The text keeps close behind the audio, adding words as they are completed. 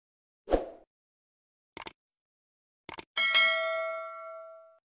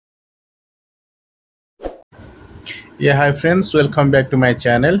Yeah, hi friends, welcome back to my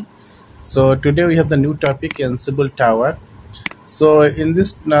channel. So today we have the new topic Ansible Tower. So in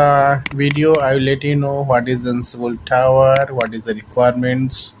this video I will let you know what is Ansible Tower, what is the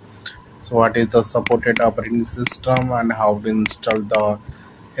requirements, so what is the supported operating system, and how to install the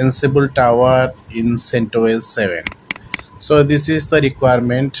Ansible Tower in CentOS 7. So this is the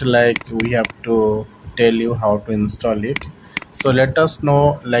requirement, like we have to tell you how to install it. So let us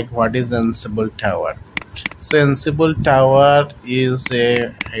know like what is Ansible Tower. So Ansible Tower is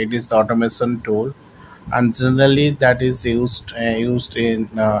the automation tool, and generally that is used in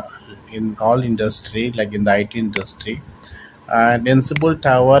all industry, like in the IT industry. And Ansible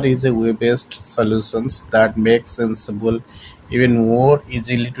Tower is a web-based solutions that makes Ansible even more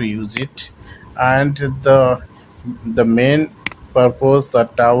easily to use it. And the main purpose, the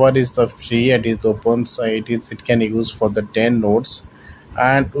tower is the free and is open, so it can use for the 10 nodes,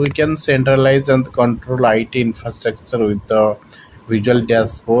 and we can centralize and control IT infrastructure with the visual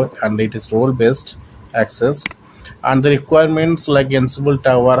dashboard, and it is role based access. And the requirements, like Ansible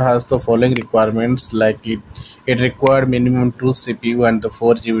Tower has the following requirements, like it required minimum 2 CPU and the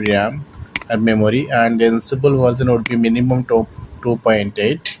 4 GB RAM and memory, and Ansible version would be minimum to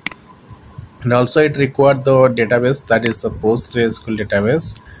 2.8. And also it required the database, that is the PostgreSQL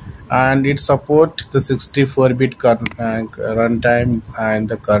database, and it supports the 64-bit runtime and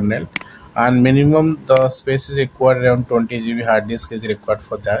the kernel, and minimum the space is required around 20 GB hard disk is required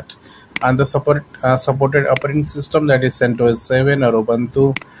for that. And the supported operating system, that is CentOS 7 or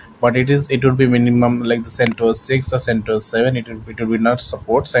Ubuntu, but it would be minimum like the CentOS 6 or CentOS 7. It will be not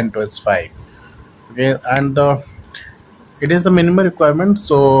support CentOS 5. Okay, and it is the minimum requirement.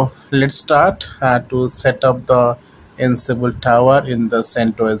 So let's start to set up the Ansible Tower in the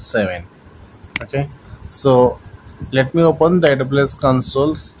CentOS 7. Okay, so let me open the AWS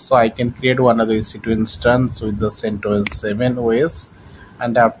console so I can create one of the EC2 instance with the CentOS 7 OS,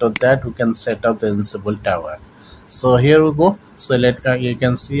 and after that we can set up the Ansible Tower. So here we go. So you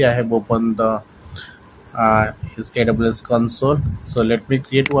can see I have opened the is AWS console. So let me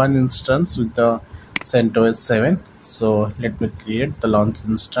create one instance with the CentOS 7. So let me create the launch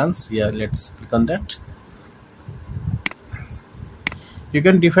instance. Yeah, let's click on that. You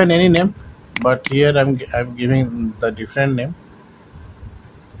can define any name, but here I'm giving the different name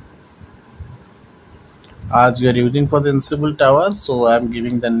as we are using for the Ansible Tower. So I'm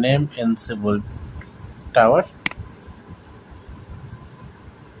giving the name Ansible Tower.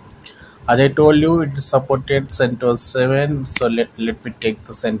 As I told you, it is supported CentOS 7. So let me take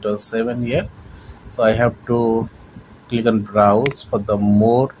the CentOS 7 here. So I have to click on browse for the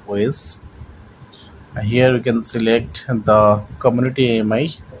more OS. Here we can select the community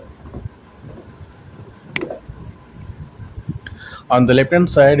AMI. On the left hand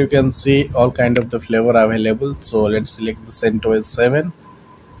side you can see all kind of the flavor available. So let's select the CentOS 7,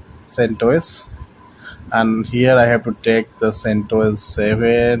 CentOS, and here I have to take the CentOS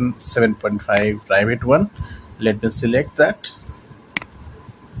 7 7.5 private one. Let me select that.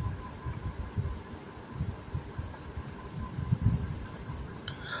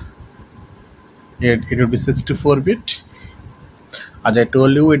 It will be 64-bit. As I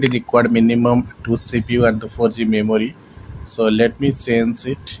told you, it required minimum 2 CPU and the 4 GB memory. So let me change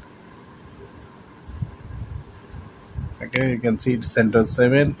it. Okay, you can see it's CentOS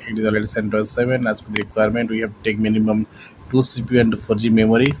 7. It is already CentOS 7. As per the requirement, we have to take minimum 2 CPU and 4 GB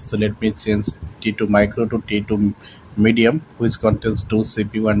memory. So let me change T2 micro to T2 medium, which contains 2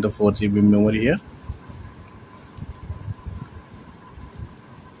 CPU and the 4 GB memory here.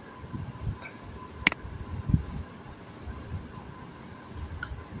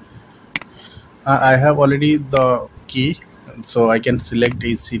 I have already the key, so I can select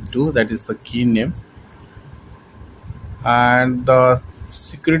EC2, that is the key name. And the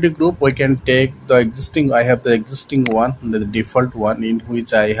security group, we can take the existing. I have the existing one, the default one, in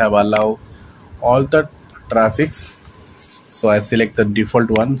which I have allowed all the traffics. So I select the default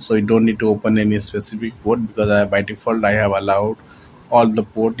one, so you don't need to open any specific port, because by default I have allowed all the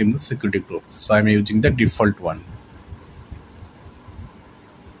port in the security group. So I'm using the default one.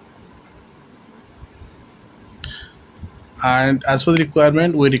 And as per the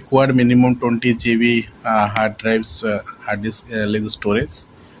requirement, we require minimum 20 GB hard drives, hard disk like storage.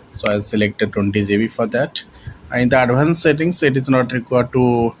 So I selected 20 GB for that. In the advanced settings, it is not required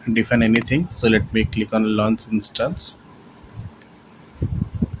to define anything. So let me click on launch instance.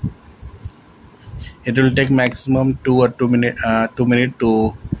 It will take maximum 2 minutes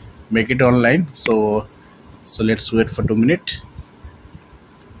to make it online. So let's wait for 2 minutes.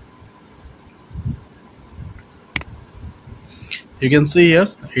 You can see here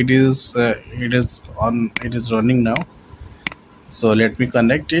it is running now. So let me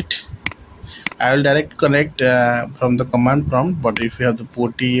connect it. I will direct connect from the command prompt, but if you have the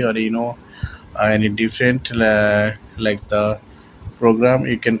putty or any different like the program,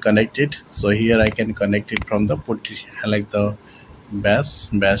 you can connect it. So here I can connect it from the putty like the bash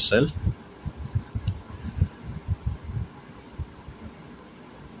shell.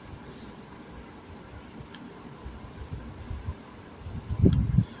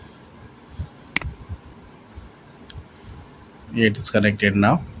 Yeah, it is connected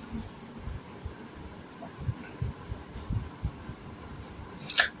now.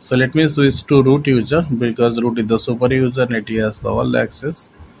 So let me switch to root user because root is the super user and it has the all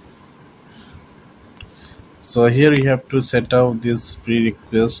access. So here we have to set up this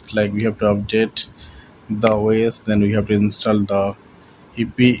prerequisite, like we have to update the OS, then we have to install the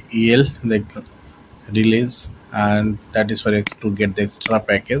EPEL like release, and that is for to get the extra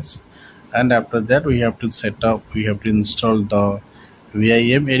package. And after that we have to install the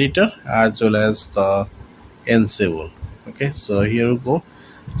VIM editor as well as the Ansible. Okay, so here we go.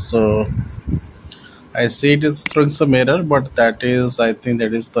 So I see it is throwing some error, but that is, I think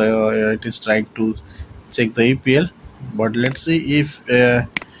that is the it is trying to check the EPL. But let's see if the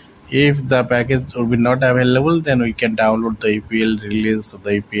package will be not available, then we can download the EPL release,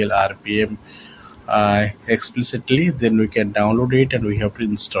 the EPL RPM explicitly. Then we can download it and we have to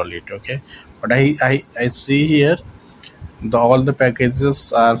install it. Okay, but I see here all the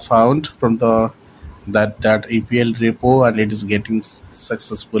packages are found from the that EPL repo, and it is getting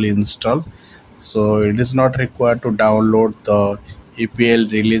successfully installed. So it is not required to download the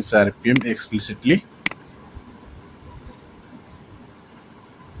EPL release RPM explicitly.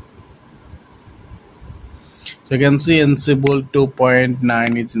 So you can see Ansible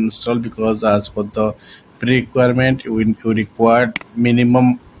 2.9 is installed because as per the pre-requirement we required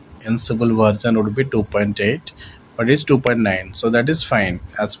minimum Ansible version would be 2.8, but it's 2.9, so that is fine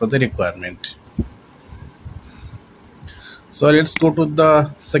as per the requirement. So let's go to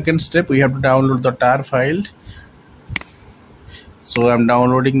the second step. We have to download the tar file. So I'm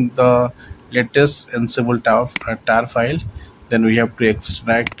downloading the latest Ansible tar file. Then we have to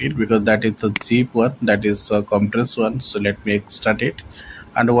extract it because that is the zip one, that is a compressed one. So let me extract it,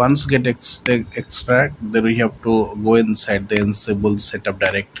 and once get extract, then we have to go inside the Ansible setup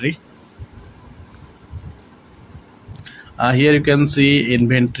directory. Here you can see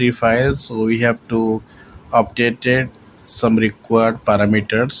inventory files. So we have to update it some required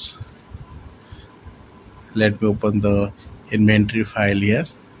parameters. Let me open the inventory file here.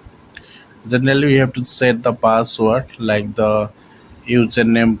 Generally we have to set the password, like the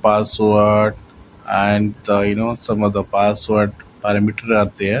username password and the some of the password parameter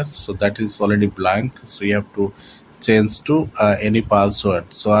are there. So that is already blank, so you have to change to any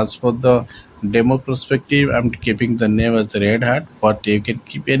password. So as for the demo perspective, I'm keeping the name as RedHat, but you can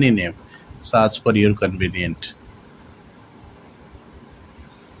keep any name, so as per your convenient.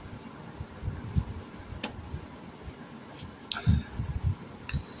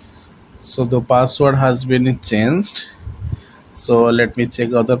 So the password has been changed. So let me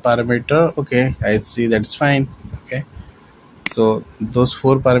check other parameter. Okay, I see that's fine. Okay, so those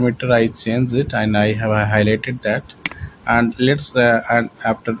four parameter I changed it and I have highlighted that. And let's and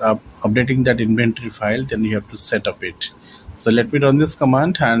after updating that inventory file, then you have to set up it. So let me run this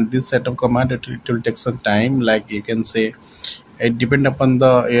command, and this setup command, it will take some time. Like you can say, it depend upon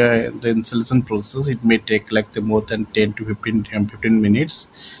the installation process. It may take like the more than 10 to 15 minutes.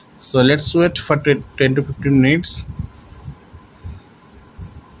 So let's wait for 10 to 15 minutes.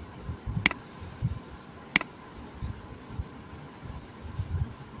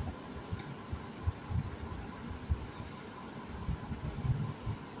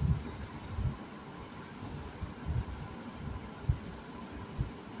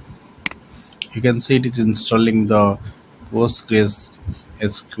 You can see it is installing the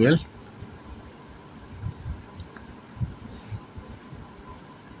PostgreSQL.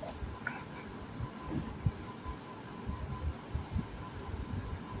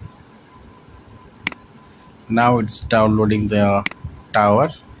 Now it's downloading the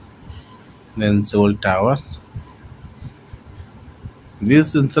tower, the Ansible tower.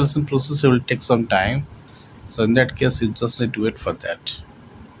 This installation process will take some time, so in that case you just need to wait for that.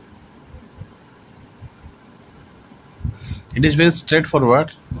 It is very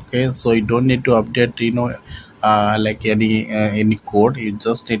straightforward. Okay, so you don't need to update like any code. You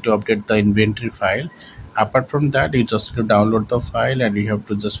just need to update the inventory file. Apart from that, you just need to download the file, and you have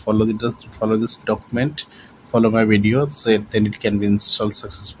to just follow this document, follow my video, so then it can be installed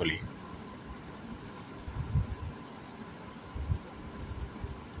successfully.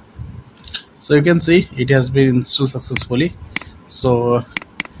 So you can see it has been installed successfully. So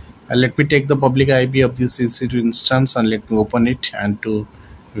let me take the public IP of this EC2 instance and let me open it and to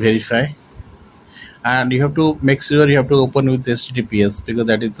verify. And you have to make sure you have to open with HTTPS because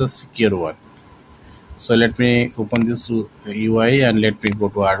that is the secure one. So let me open this UI and let me go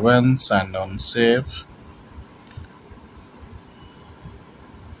to advanced and on save.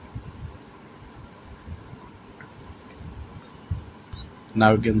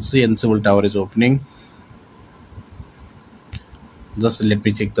 Now you can see Ansible Tower is opening. Just let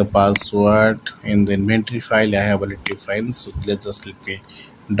me check the password in the inventory file. I have already defined, so let me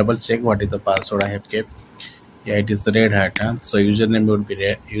double check what is the password I have kept. Yeah, it is the RedHat. So username would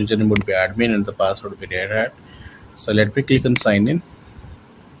be admin and the password would be RedHat. So let me click on sign in.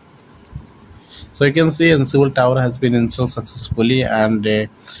 So you can see Ansible Tower has been installed successfully, and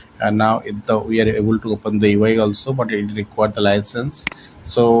now we are able to open the UI also, but it requires the license.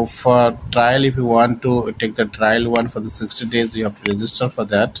 So for trial, if you want to take the trial one for the 60 days, you have to register for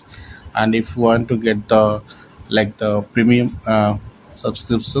that. And if you want to get the premium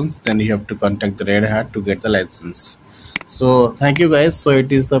subscriptions, then you have to contact the RedHat to get the license. So thank you guys. So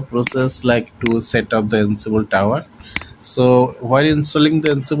it is the process to set up the Ansible Tower. So while installing the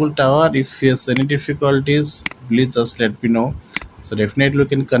Ansible Tower, if you face any difficulties, please just let me know. So definitely we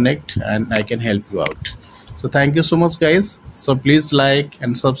can connect and I can help you out. So thank you so much guys. So please like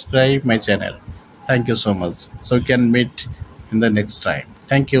and subscribe my channel. Thank you so much. So we can meet in the next time.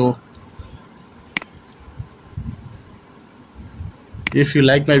 Thank you. If you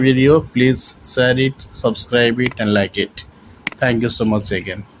like my video, please share it, subscribe it and like it. Thank you so much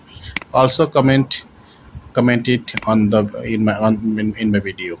again. Also comment it on the in my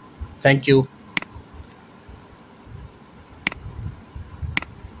video. Thank you.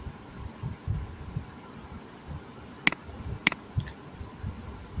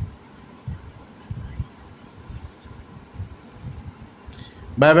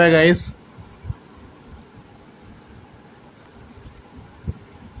 Bye bye guys.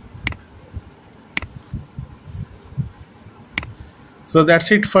 So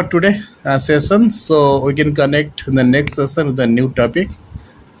that's it for today session. So we can connect in the next session with a new topic.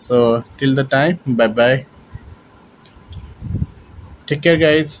 So till the time, bye bye. Take care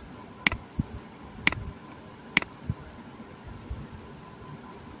guys.